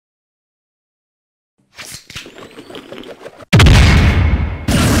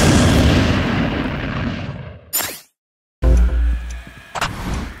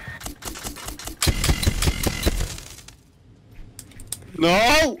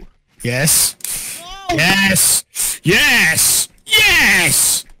No! Yes! No. Yes! Yes!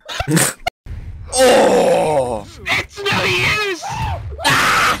 Yes! Oh! It's no use!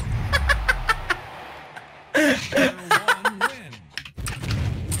 Ah!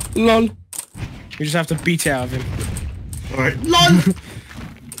 LOL. We just have to beat it out of him. Alright. LOL!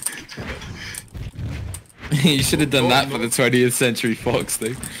 You should have done that for the 20th Century Fox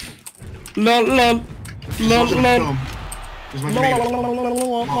thing. LOL, LOL. LOL, LOL.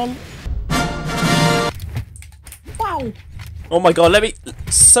 Wow. Oh my god, let me...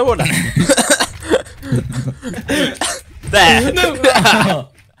 So on that. There. No.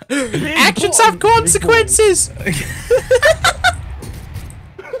 Actions have consequences!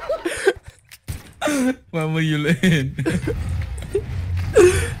 When will you learn?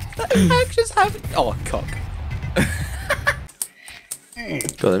 Actions have... Oh, cock.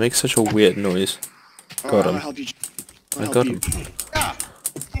 God, they make such a weird noise. Got him. I got him.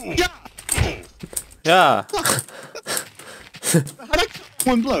 Yeah. How'd I cut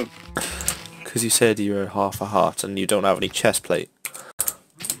one blow? Because you said you were half a heart and you don't have any chest plate.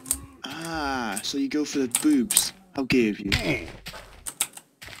 Ah, so you go for the boobs. How gay of you.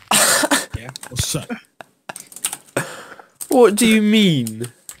 Yeah, what's up? What do you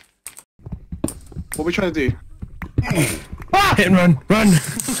mean? What are we trying to do? Hit and run, run!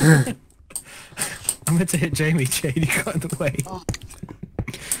 I'm meant to hit Jamie, Jade, you got in the way. Oh.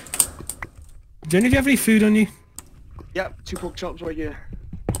 Do any of you have any food on you? Yep, 2 pork chops right here.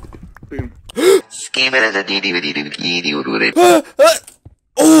 Boom.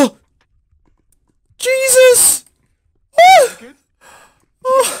 Oh! Jesus! Oh! Good?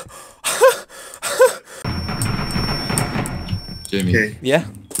 Oh! Jamie, Okay. Yeah?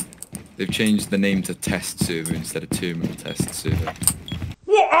 they've changed the name to Test Server instead of Terminal Test Server.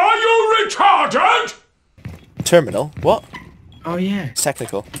 What, are you retarded? Terminal? What? Oh yeah. It's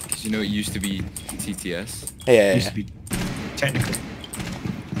technical. Because you know it used to be TTS? Yeah, Used to be technical.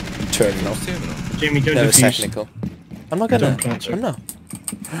 Terminal. Terminal. Jamie, don't No, it's diffuse. technical. I'm not gonna. Don't answer. I'm not.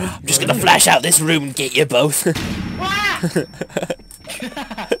 I'm just gonna flash out this room and get you both.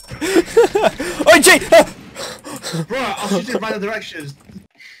 Oh, Jay! Bro, I was just in random directions.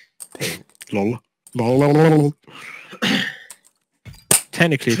 Lol. Lol, lol, lol, lol.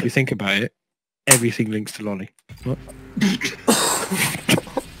 Technically, if you think about it, everything links to Lolly. What?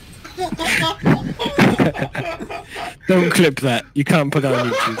 Don't clip that. You can't put that on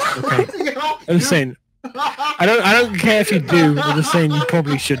YouTube. Okay. I'm just saying. I don't care if you do. I'm just saying you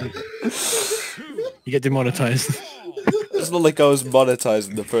probably shouldn't. You get demonetized. It's not like I was monetized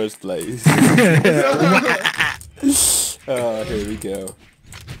in the first place. Oh, here we go.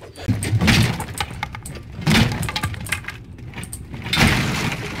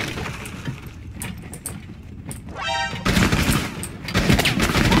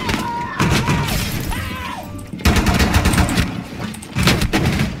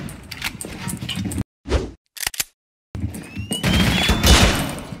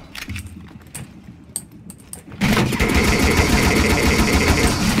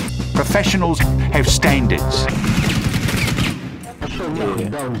 Professionals have standards.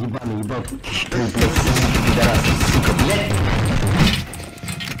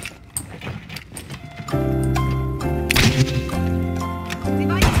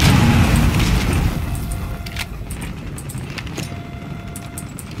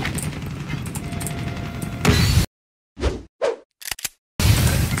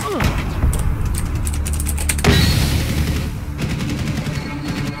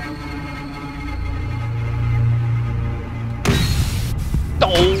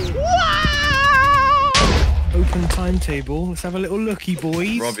 Open timetable. Let's have a little looky,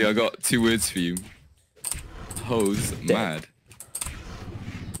 boys. Robbie, I got 2 words for you. Hoes mad.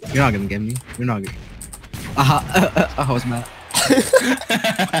 You're not gonna get me. You're not gonna. I was mad.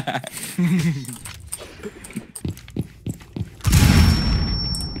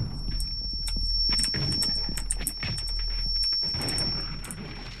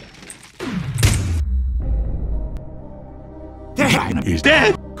 That is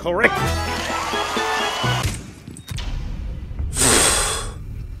dead. Correct.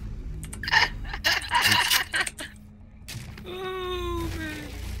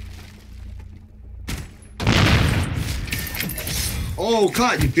 Oh,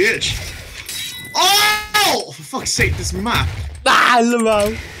 God, you bitch! Oh! For fuck's sake, this map! Ah,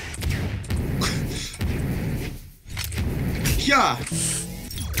 hello. Yeah!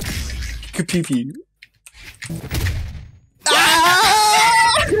 Pee-pee.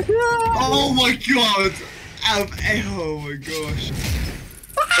 Oh my god! Oh my gosh!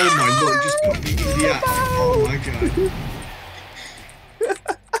 Oh my lord, just put me in the app! Oh my god!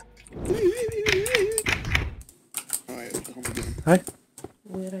 Hi.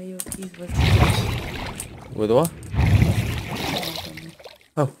 Where are your keys? With what?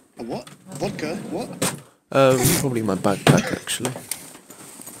 Oh. A what? Vodka? What? Probably in my backpack actually.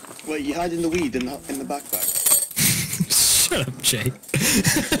 Wait, you hiding the weed in the backpack? Shut up, Jay.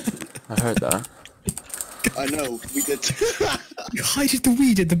 I heard that. I know, we did. You hided the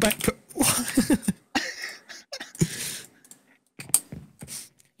weed in the backpack. What?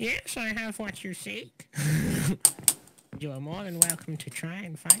 Yes, I have what you seek. You are more than welcome to try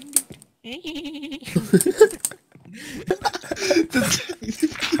and find it.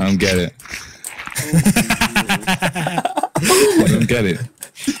 I don't get it. I don't get it.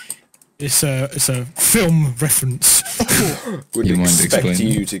 It's a film reference. Wouldn't mind expect explaining?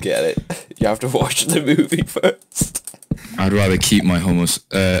 you to get it. You have to watch the movie first. I'd rather keep my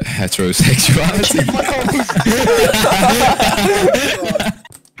heterosexuality.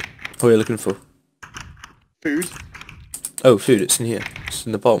 What are you looking for? Food? Oh, food. It's in here. It's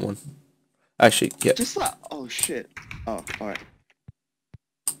in the bottom one. Actually, yeah. Just that? Oh shit. Oh, alright.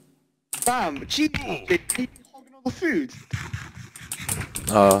 Damn, cheese! You're hogging all the food!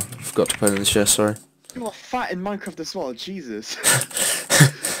 I forgot to put it in the chest, sorry. You are fat in Minecraft as well, Jesus.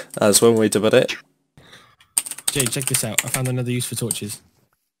 That's one way to put it. Jay, check this out. I found another use for torches.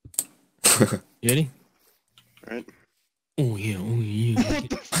 You ready? Right. Oh yeah, oh yeah.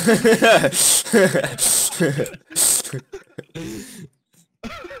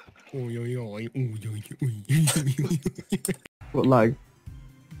 What lag?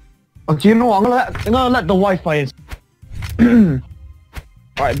 Oh, do you know what? I'm gonna let the Wi-Fi in.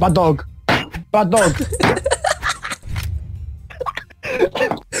 Alright, bad dog. Bad dog.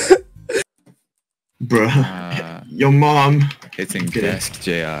 Bruh. Your mom. Hitting desk,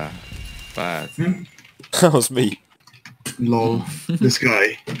 JR. Bad. That was me. Lol. This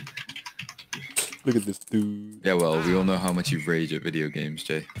guy. Look at this dude. Yeah, well, we all know how much you rage at video games,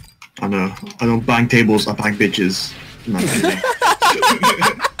 Jay. I know. I don't bang tables, I bang bitches. No, I'm kidding.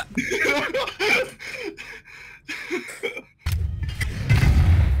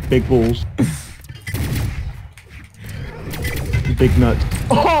 Big balls. Big nut.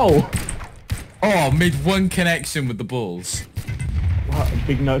 Oh! Oh, made one connection with the balls. What?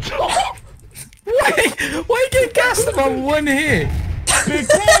 Big nut. Why you get gassed about one hit? Big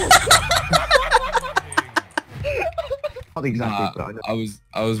balls! Not exactly, but I know.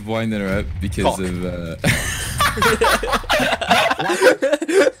 I was winding her up because of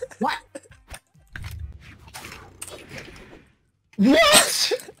What?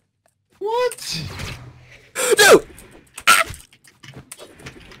 What? What? No!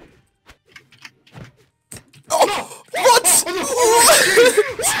 Oh, what?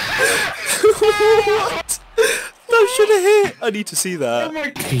 What? No, should have hit. I need to see that.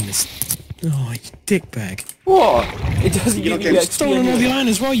 Penis. Oh, you dickbag. What? It doesn't give you Stolen all the iron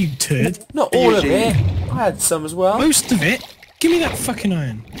as well, you turd. Not all of it. I had some as well. Most of it. Give me that fucking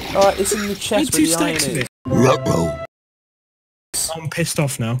iron. Alright, it's in the Need chest 2 with the stacks iron of in. it. I'm pissed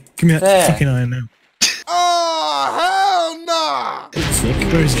off now. Give me that There. fucking iron now. Oh, hell nah!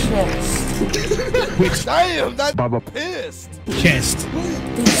 Where is it? Chest. Which Damn, that Baba pissed. chest?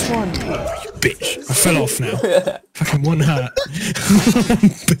 This one. Bitch. I fell off now. Fucking one heart. I'm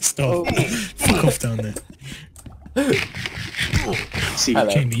pissed off. Fuck off down there. See, Hello.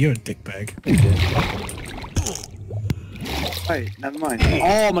 Jamie, you're a dickbag. wait, never mind.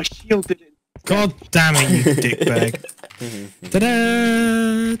 Oh, my shield did it. God damn it, you dickbag.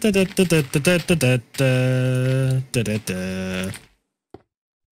 Da-da, da-da-da-da-da-da-da-da-da.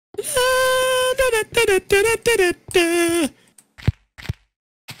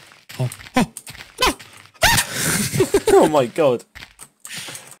 Oh, oh, no! Oh my god.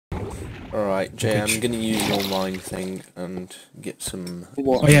 Alright, Jay, I'm gonna use your mine thing and get some...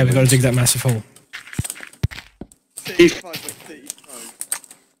 Oh yeah, we gotta dig that massive hole. 35, wait,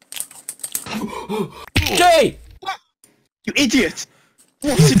 35. Jay! You idiot!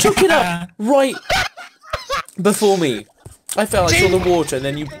 You took it up right before me. I felt I saw the water and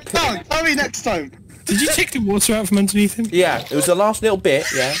then you... No, tell me next time. Did you take the water out from underneath him? Yeah, it was the last little bit,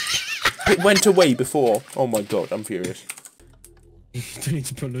 yeah. It went away before. Oh my god, I'm furious. You don't need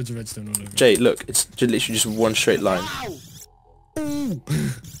to put loads of redstone all over it. Jay, look, it's literally just one straight line.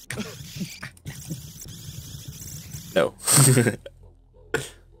 No.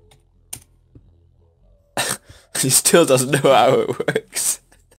 He still doesn't know how it works.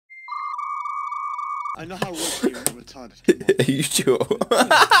 I know how it works, you're retarded. Come on. Are you sure?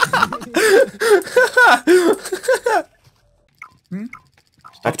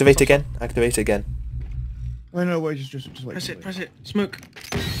 Activate again. Activate again. Wait, no, wait, just wait. Press it, smoke.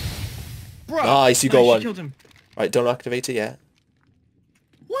 Nice, you got Nice, one. killed him. Right, don't activate it yet.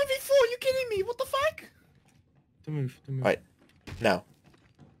 kidding me? What the fuck? Don't move. Don't move. Right. Now.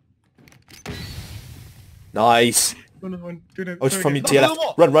 Nice. Oh, it's from you to your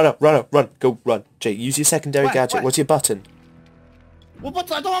left. Run. Go, run. Jay, use your secondary gadget. Where? What's your button? What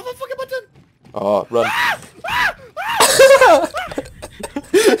button? I don't have a fucking button. Oh, run.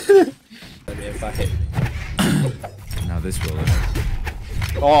 If I hit. Now this will.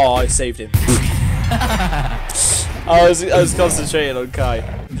 Oh, I saved him. I was concentrating on Kai.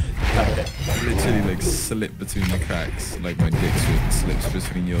 Okay. Literally like slip between the cracks, like my dick slips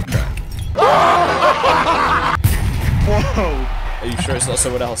between your crack. Whoa. Are you sure it's not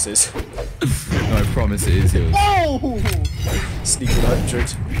someone else's? No, I promise it is yours. Oh. Sneaky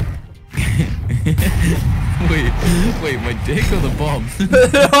 100. Wait, my dick or the bomb?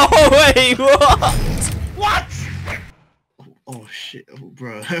 Oh wait, what? What? Oh shit, oh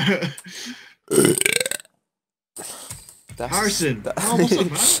bro. That's, Harrison, oh, what's up, man?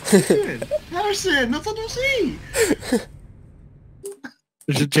 What are you doing? Harrison, that's what I see.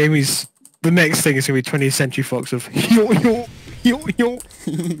 Jamie's. The next thing is gonna be 20th Century Fox of yo yo yo yo yo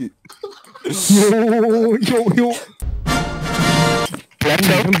yo yo.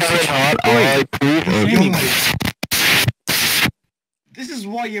 This is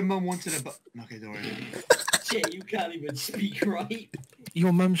why your mum wanted a okay, don't worry. Jay, you can't even speak right.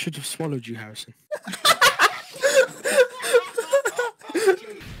 Your mum should have swallowed you, Harrison.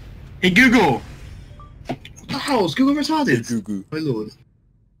 Hey Google! What the hell? Is Google retarded? Google. My lord.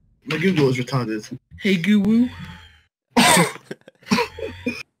 My Google is retarded. Hey Google.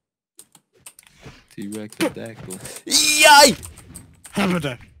 T-Rex pterodactyl. Yay!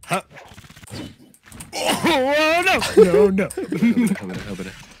 Habada. Ha. Oh no! No. Habada.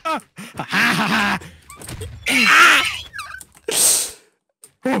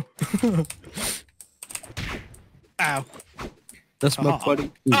 Ow. That's my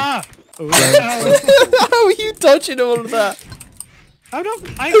buddy. Ah! How are you dodging all of that? I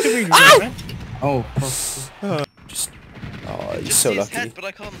don't. I can read it. Oh. Oh, you're Just so see his lucky. head, but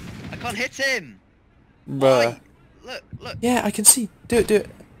I can't hit him. Bruh. Look. Yeah, I can see. Do it. No,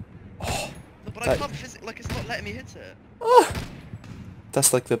 but I That- can't physically. Like, it's not letting me hit it. Oh.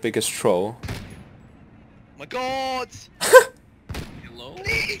 That's like the biggest troll. My God! Hello?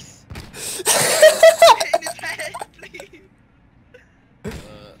 Please! Hitting his head, please!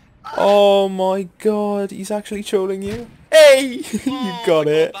 Oh my God, he's actually trolling you. Hey! You Oh got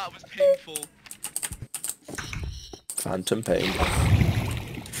my it. God, that was painful. Phantom pain.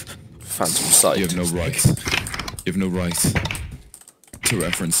 Phantom sight. You have no right. You have no right to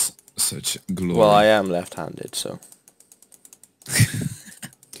reference such glory. Well, I am left-handed, so.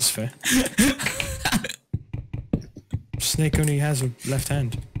 That's fair. Snake only has a left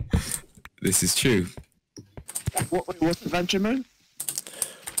hand. This is true. What's adventure mode?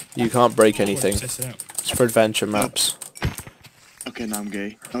 You can't break anything. Test it out. It's for adventure maps. Okay, now I'm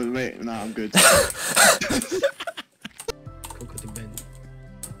gay. Oh wait, no, I'm good.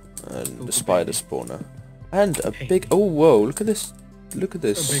 And the spider spawner. And a big... Oh, whoa, look at this. Look at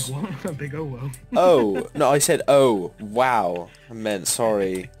this. A big one. A big oh well. Oh, no, I said oh. Wow. I meant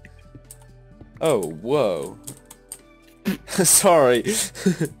sorry. Oh, whoa. Sorry.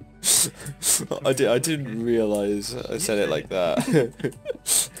 I didn't realise I said it like that.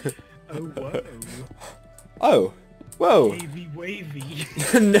 Oh whoa. Oh. Whoa. Wavy wavy.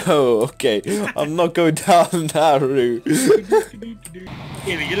 No, okay. I'm not going down that route.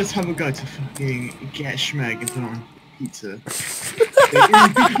 Yeah, you just have a guy to fucking get schmeg and put on pizza.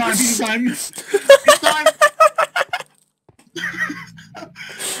 Time.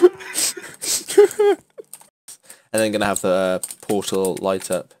 And then gonna have the portal light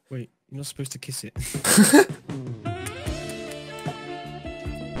up. Wait, you're not supposed to kiss it.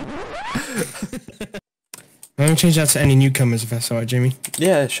 I'm gonna change that to any newcomers if that's alright, Jamie.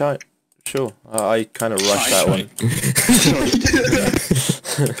 Yeah, sure. I kind of rushed that one.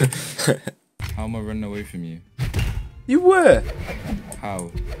 How am I running away from you? You were.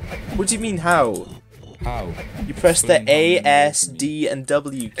 How? What do you mean how? How? You pressed the Explain how I'm A, running away S, from you. D, and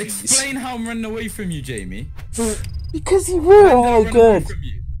W keys. Explain how I'm running away from you, Jamie. Because you were. How Oh, am I running away good. from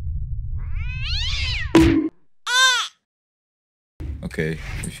you? Okay,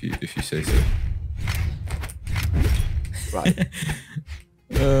 if you say so. Right.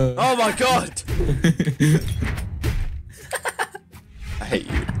 Oh my God! I hate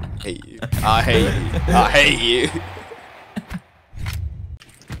you. I hate you.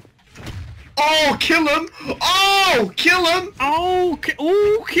 Oh, kill him! Oh, kill him! Oh, kill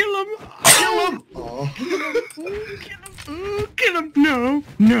him! Kill him! Oh. Kill him!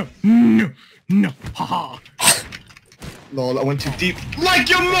 No! Haha! Lol, I went too deep. Like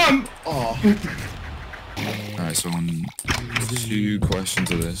your mum! Oh. Alright, so on 2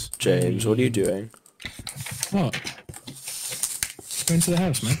 questions of this. James, what are you doing? What? Go into the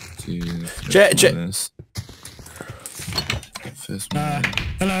house, man. This. First one.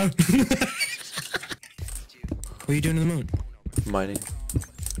 Hello. What are you doing in the moon? Mining.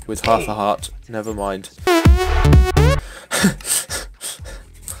 With half a heart. Never mind.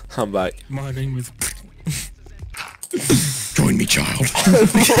 I'm back. Mining with... Join me, child.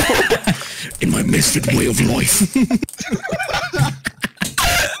 In my misfit way of life.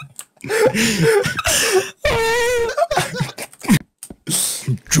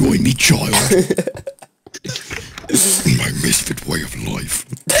 Join me, child. In my misfit way of life.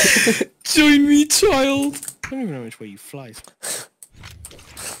 Join me, child. I don't even know which way you fly.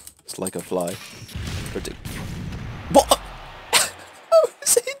 It's like a fly. What? Oh,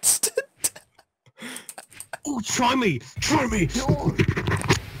 it's instant. Oh, try me! Try me!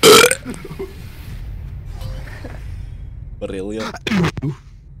 Brilliant.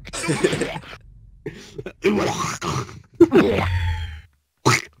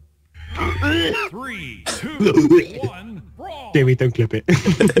 3, 2, 1, brawl! Jamie, don't clip it.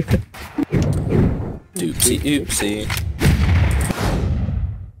 Oopsie, oopsie.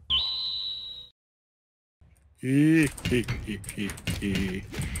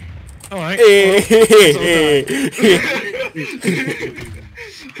 Alright.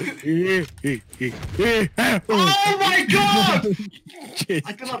 Oh my god!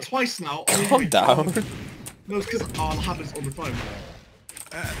 I did that twice now. Calm down. No, it's because I'll have this all the time.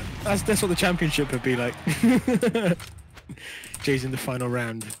 That's what the championship would be like. Jay's in the final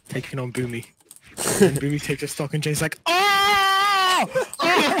round, taking on Boomy. And Boomy takes a stock and Jay's like, oh!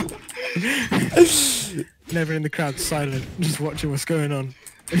 Never in the crowd, silent, just watching what's going on.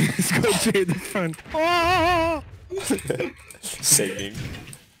 It's got Jay at the front. Oh! Singing.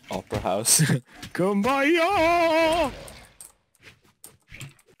 Opera house. Kumbaya!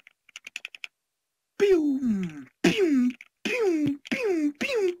 Pew! Pew! Pew! Pew!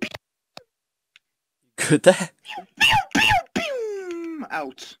 Pew! Good there. Pew! Pew! Pew!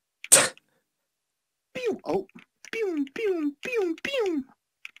 Out. Pew! Oh. Pew! Pew! Pew! Pew!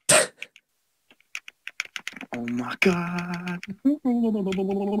 Oh my god.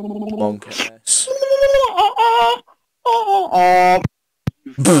 Monk ass. Oh. Oh.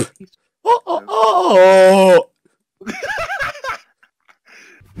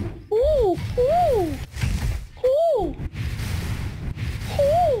 Ooh, ooh. Ooh.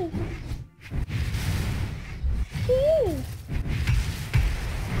 Ooh. Ooh.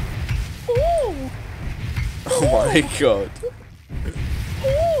 Ooh. Oh my god.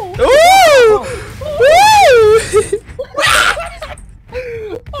 Ooh. Ooh!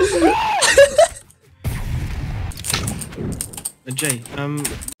 Jay,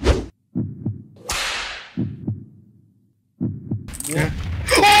 Yeah.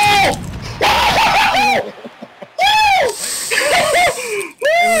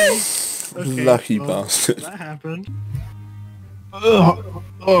 Okay, Lucky well, bastard. That happened.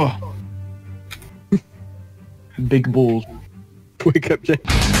 oh. Big balls. Wake up, Jay.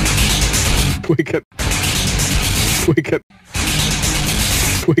 Wake up. Wake up.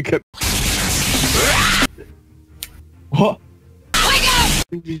 Wake up. What?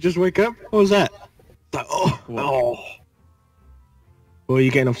 Did you just wake up? What was that? Like, oh. Oh. Or are you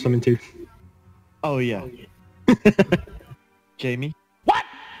getting off something too? Oh yeah. Jamie. What?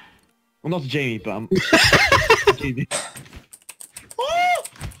 Well, not Jamie, but I'm. Jamie. Oh!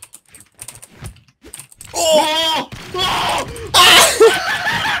 Oh!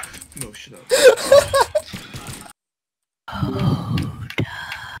 No, shut up.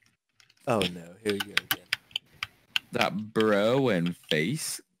 Oh no, here we go again. That bro and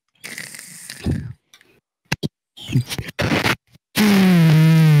face.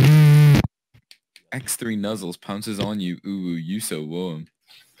 X3 Nuzzles pounces on you. Ooh, you so warm.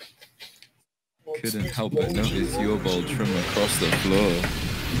 Couldn't help but notice your bulge from across the floor.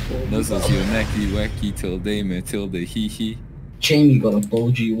 Nuzzles your necky wacky tilde Matilda hee hee. Jamie got a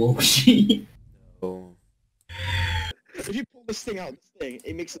bulgy wolgy. Oh. If you pull this thing out,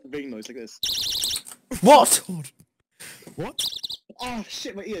 it makes a ring noise like this. What? What? Oh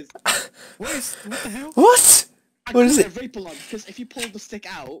shit, my ears. What the hell? What? I What is call it? a vape alarm because if you pull the stick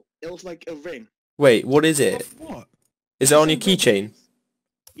out, it was like a ring. Wait, what is it? What? Is it on your keychain?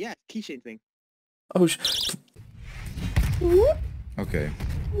 Yeah, keychain thing. Oh Okay.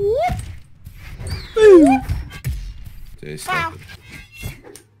 Jay, stop it.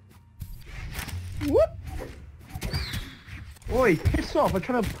 Oi, piss off! I'm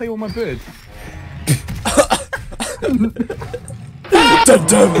trying to play with my birds. Dum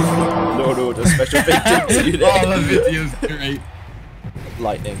dum! Lord Order Special Victims Unit. Oh, that video's great.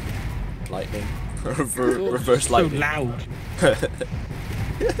 Lightning. Lightning. Reverse So lightning. loud.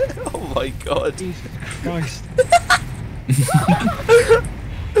 Oh my god. Jesus Christ.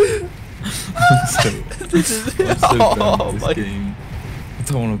 I'm so done Oh with my- this game. I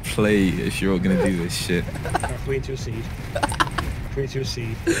don't want to play if you're all gonna do this shit. Halfway into a seed. Halfway into a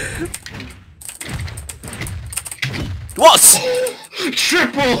seed. What?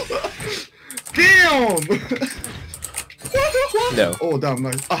 Triple! Damn! No. Oh, damn,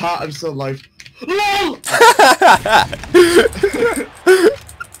 nice. Aha, I'm still alive. LOL!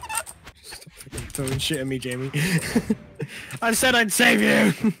 Throwing shit at me, Jamie. I said I'd save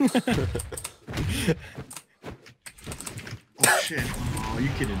you! Oh shit. Oh, are you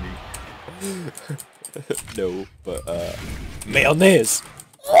kidding me? No, but mayonnaise.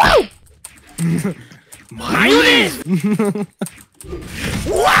 Mayonnaise!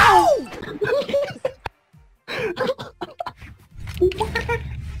 Wow!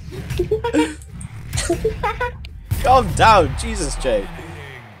 Calm down, Jesus, Jay.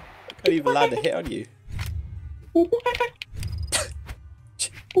 I can't even land a hit on you.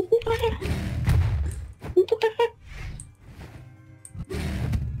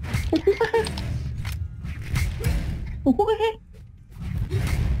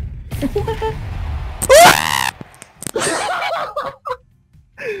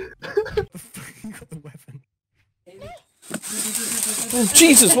 Oh,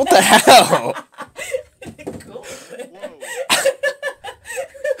 Jesus, what the hell?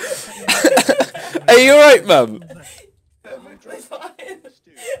 Are you alright, Mum?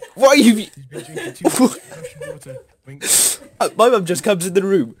 What are you... My mum just comes in the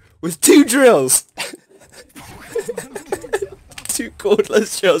room with 2 drills. 2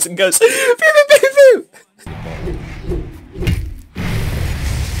 cordless drills and goes... Pew, pew, pew, pew.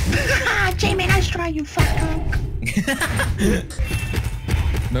 Jamie, nice try, you fucker.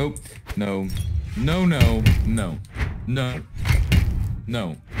 Nope. No. No, no, no. No.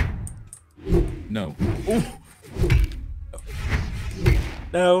 No. No. Ooh.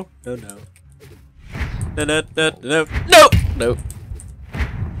 No, no, no. No, no, no, no, no, no.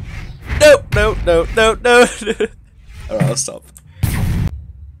 No, no, no, no, no. Alright, I'll stop.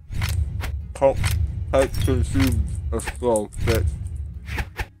 Can't consume a small bit.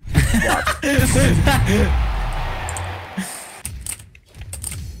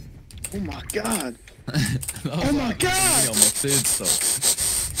 Oh my god. Oh my god! On my third sock.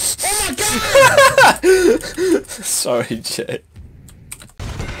 Oh my god! Sorry, Jay.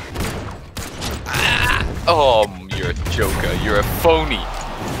 Oh, you're a joker. You're a phony.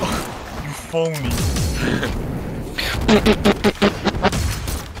 You phony.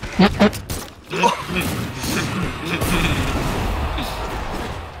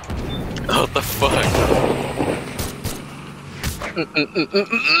 What the fuck?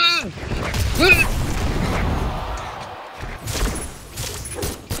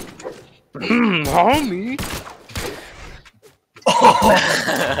 Homie!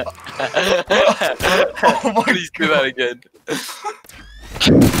 Please do that again.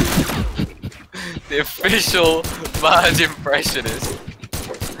 The official mad impressionist.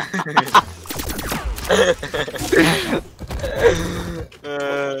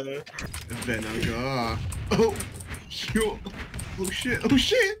 And then I go, ah. Oh, yo. Oh shit, oh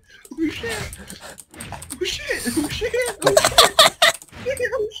shit, oh shit. Oh shit, oh shit, oh shit. Oh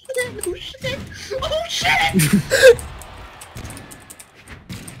shit,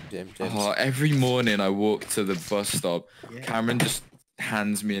 oh shit. Oh, every morning I walk to the bus stop, Cameron just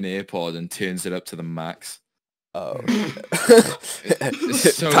hands me an AirPod and turns it up to the max. Oh.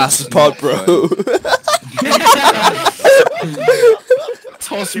 It's so Pass the pod, bro.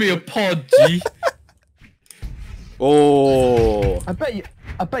 Toss me a pod, G. Oh. I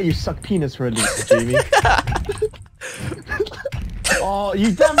bet you suck penis for a living, Jamie. Oh,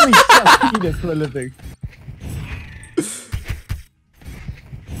 you definitely suck penis for a living.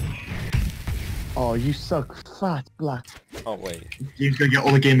 Oh, you suck fat black. Oh wait. He's gonna get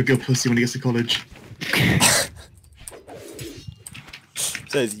all the gamer girl pussy when he gets to college.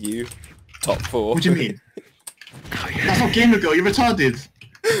 Says you. Top 4. What do you mean? That's not gamer girl. You're retarded.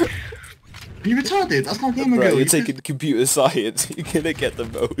 Are you retarded? That's not gamer Bro, girl. you're taking computer science. You're gonna get the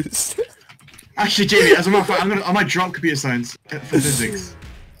most. Actually, Jamie, as a matter of fact, I might drop computer science for physics.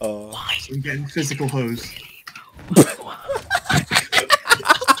 Oh. So I'm getting physical hose.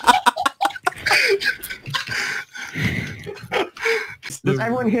 Does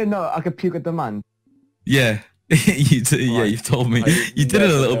everyone here know I could puke at demand? Yeah. Yeah, you've told me. You did it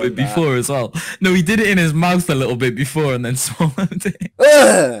a little bit before as well. No, he did it in his mouth a little bit before and then swallowed it.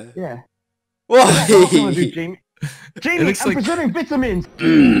 Yeah. Why? Jamie, I'm like... preserving vitamins.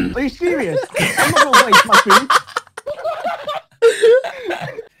 Are you serious? I'm not gonna waste my food.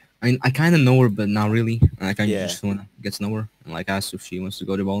 I mean, I kind of know her, but not really. Like, I just want to get to know her. And, like, ask if she wants to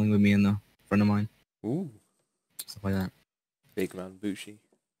go to bowling with me and a friend of mine. Ooh. Stuff like that. Big man Bushi.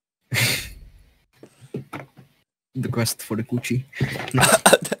 The quest for the coochie.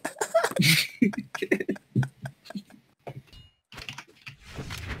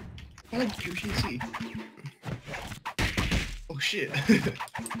 I like coochie. Oh shit. I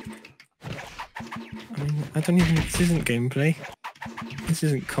mean, I don't even. This isn't gameplay. This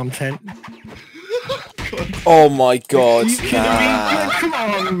isn't content. Oh my god. Nah. Come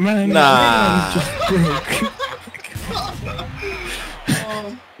on, man. Nah. Just broke.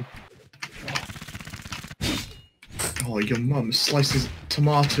 Oh, your mum slices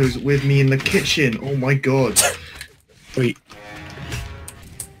tomatoes with me in the kitchen. Oh my god. Wait.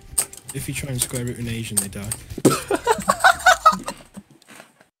 If you try and square root an Asian, they die.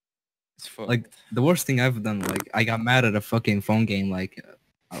 Like, the worst thing I've done, like, I got mad at a fucking phone game, like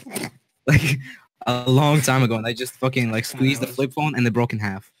a long time ago, and I just fucking, like, squeezed the flip phone and it broke in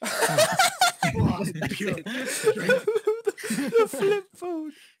half. The flip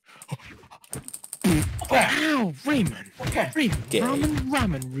phone. Ow, Raymond. Raymond. Gay.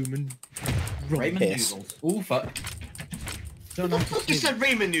 Ramen. Piss. Oh fuck. Don't have I just said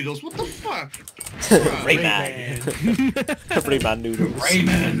ramen noodles. What the fuck? Rayman. Rayman noodles.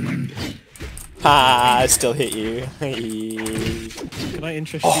 Raymond. Ah, I still hit you. Can I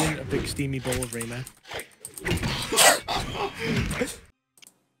interest you in a big steamy bowl of Rayman?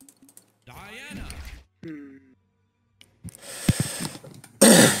 Diana.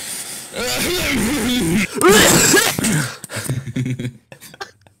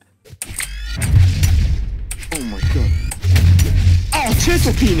 Oh my god. Oh,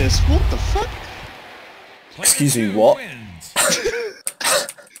 turtle penis! What the fuck? Excuse me, what?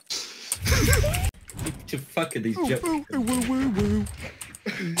 To fuck are these jokes?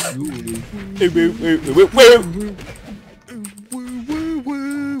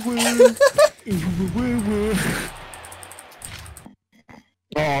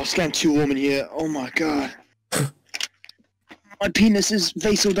 Oh, it's getting too warm in here. Oh my god. My penis is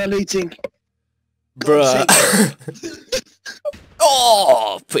vasodilating. Bruh.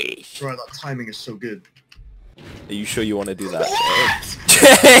 Oh, fish. Bro, that timing is so good. Are you sure you want to do that?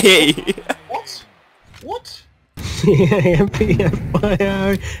 Jay! What? What?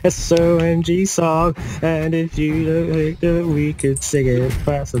 SOMG song, and if you don't like it, we could sing it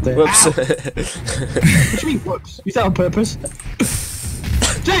faster than. Whoops. What do you mean, whoops? You said on purpose?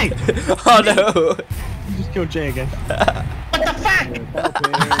 Jay! Oh no! You just killed Jay again. What the fuck?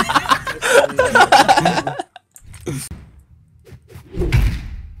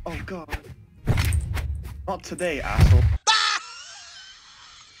 Oh god. Not today, asshole.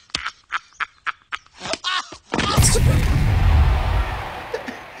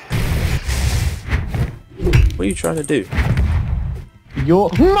 What are you trying to do? Your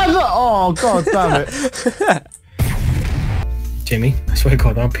mother! Oh god damn it! Timmy, I swear to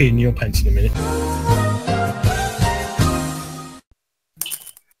God, I'll pee in your pants in a minute.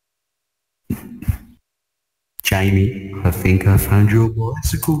 Jamie, I think I found your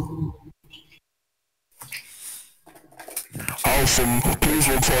bicycle. Alison, please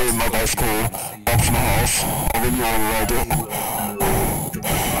return my bicycle back to my house. I really want to ride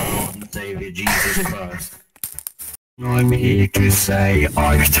it. Savior Jesus Christ. I'm here to say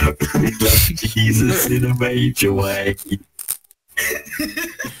I totally love Jesus in a major way.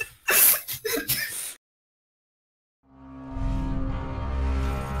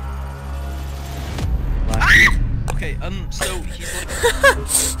 Okay, so he's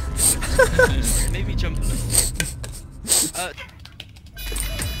like... made me jump a little.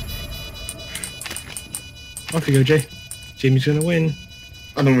 Off you go, Jay. Jimmy's gonna win.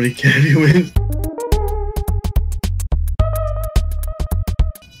 I don't really care if you win.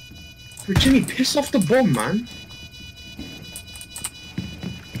 Bro, Jimmy, piss off the bomb, man.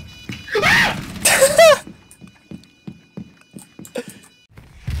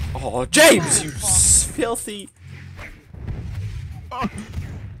 Oh, James, you filthy...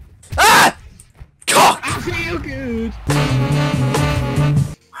 Ah! Cock! I feel good!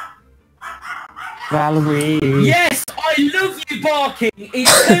 Valerie! Yes, I love you barking. It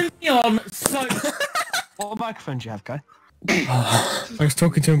turns me on so. What microphone do you have, Kai? I was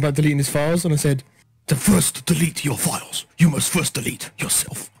talking to him about deleting his files, and I said, "To first delete your files, you must first delete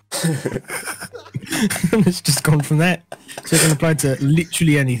yourself." And it's just gone from that. So it can apply to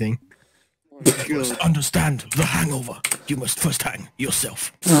literally anything. You must understand the hangover. You must first hang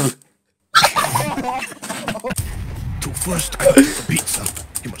yourself. To first cut the pizza,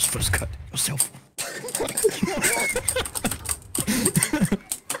 you must first cut yourself.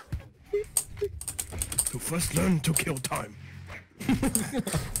 To first learn to kill time.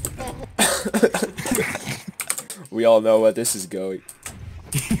 We all know where this is going.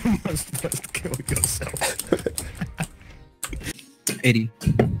 You must first kill yourself. 80.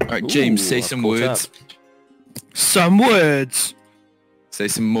 Alright, James, say some words. Some words. Say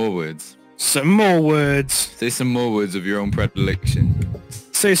some more words. Some more words. Say some more words of your own predilection.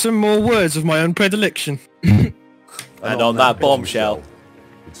 Say some more words of my own predilection. And on that bombshell.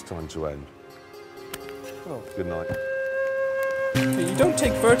 It's time to end. Oh, good night. You don't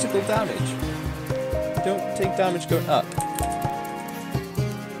take vertical damage. You don't take damage going up.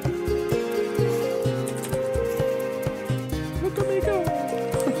 Look at me go.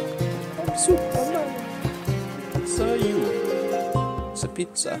 I'm Superman. It's you. It's a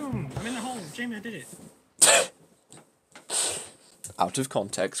pizza. I'm in the hole. Jamie, I did it. Out of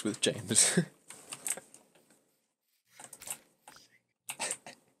context with James.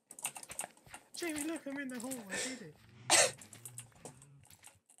 Jamie, look, I'm in the hole. I did it.